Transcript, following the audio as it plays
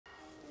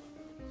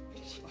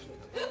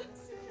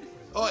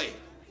Oi!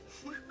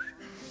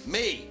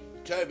 Me,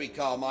 Toby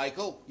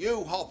Carmichael,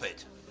 you hop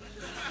it.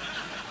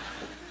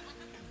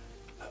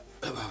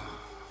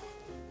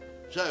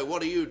 So,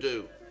 what do you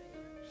do,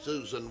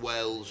 Susan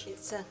Wells?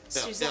 It's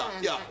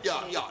Suzanne, yeah.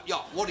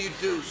 What do you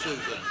do,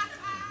 Susan?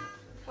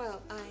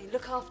 Well, I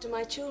look after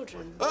my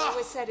children. I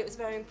always said it was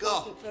very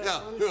important for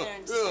one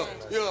parent to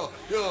stay.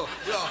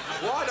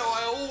 Why do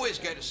I always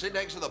get to sit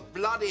next to the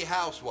bloody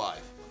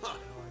housewife?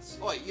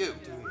 Oi, you.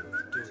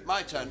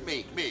 My turn.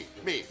 Me.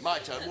 My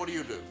turn. What do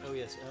you do? Oh,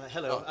 yes.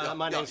 Hello.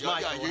 My name's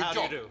Michael. How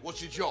do you do?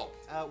 What's your job?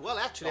 Well,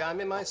 actually, I'm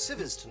in my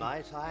civils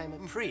tonight. I'm a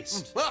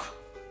priest.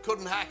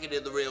 Couldn't hack it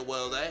in the real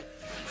world, eh?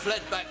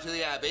 Fled back to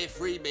the Abbey,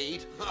 free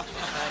mead. No,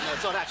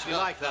 it's not actually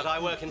like that. I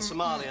work in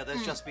Somalia.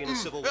 There's just been a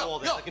civil war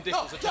there. The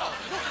conditions are tough.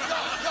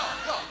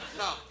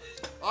 No.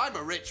 I'm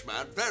a rich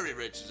man, very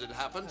rich as it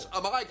happens.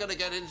 Am I going to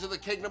get into the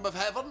kingdom of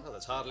heaven? Well,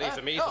 that's hardly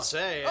for me to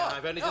say.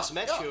 I've only just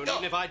met you, and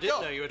even if I did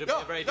know you, it would be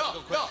a very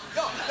difficult question.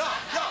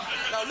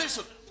 Now,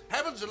 listen.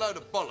 Heaven's a load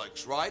of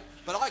bollocks, right?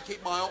 But I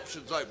keep my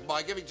options open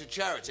by giving to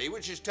charity,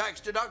 which is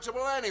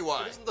tax-deductible anyway.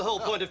 But isn't the whole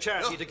point of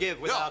charity to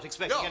give without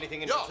expecting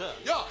anything in return?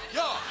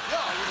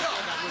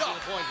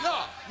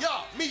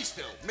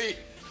 Me.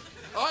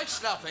 I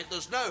snuff it,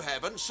 there's no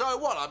heaven, so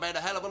what? I made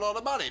a hell of a lot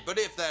of money. But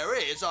if there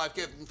is, I've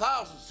given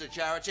thousands to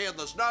charity, and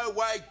there's no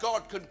way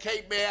God can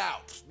keep me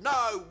out.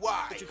 No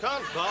way. But you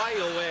can't buy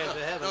your way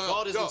into heaven.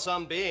 God isn't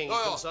some being you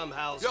can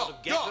somehow sort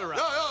of get around.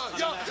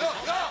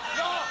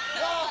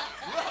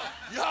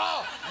 You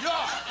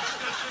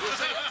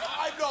see,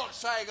 I'm not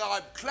saying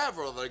I'm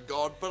cleverer than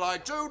God, but I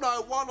do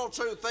know one or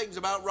two things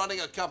about running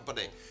a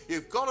company.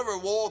 You've got to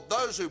reward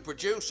those who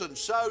produce, and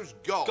so's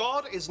God.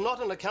 God is not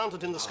an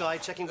accountant in the sky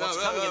checking what's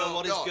coming in and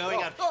what is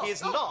going out. He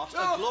is not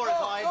a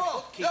glorified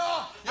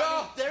bookkeeper.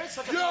 There is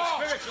such a thing as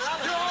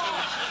spirituality.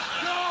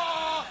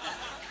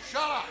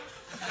 Shut up.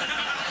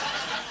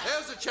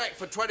 Here's a cheque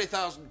for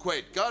 20,000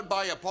 quid. Go and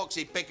buy your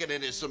poxy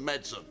pickaninnies some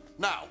medicine.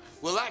 Now,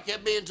 will that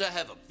get me into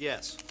heaven?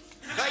 Yes.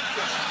 Thank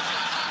you.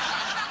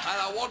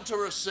 And I want a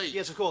receipt.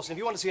 Yes, of course. And if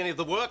you want to see any of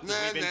the work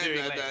that we've been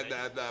doing lately...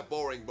 No.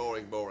 Boring.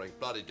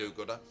 Bloody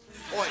do-gooder.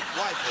 Oi,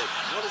 wife,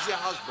 what does your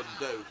husband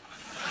do?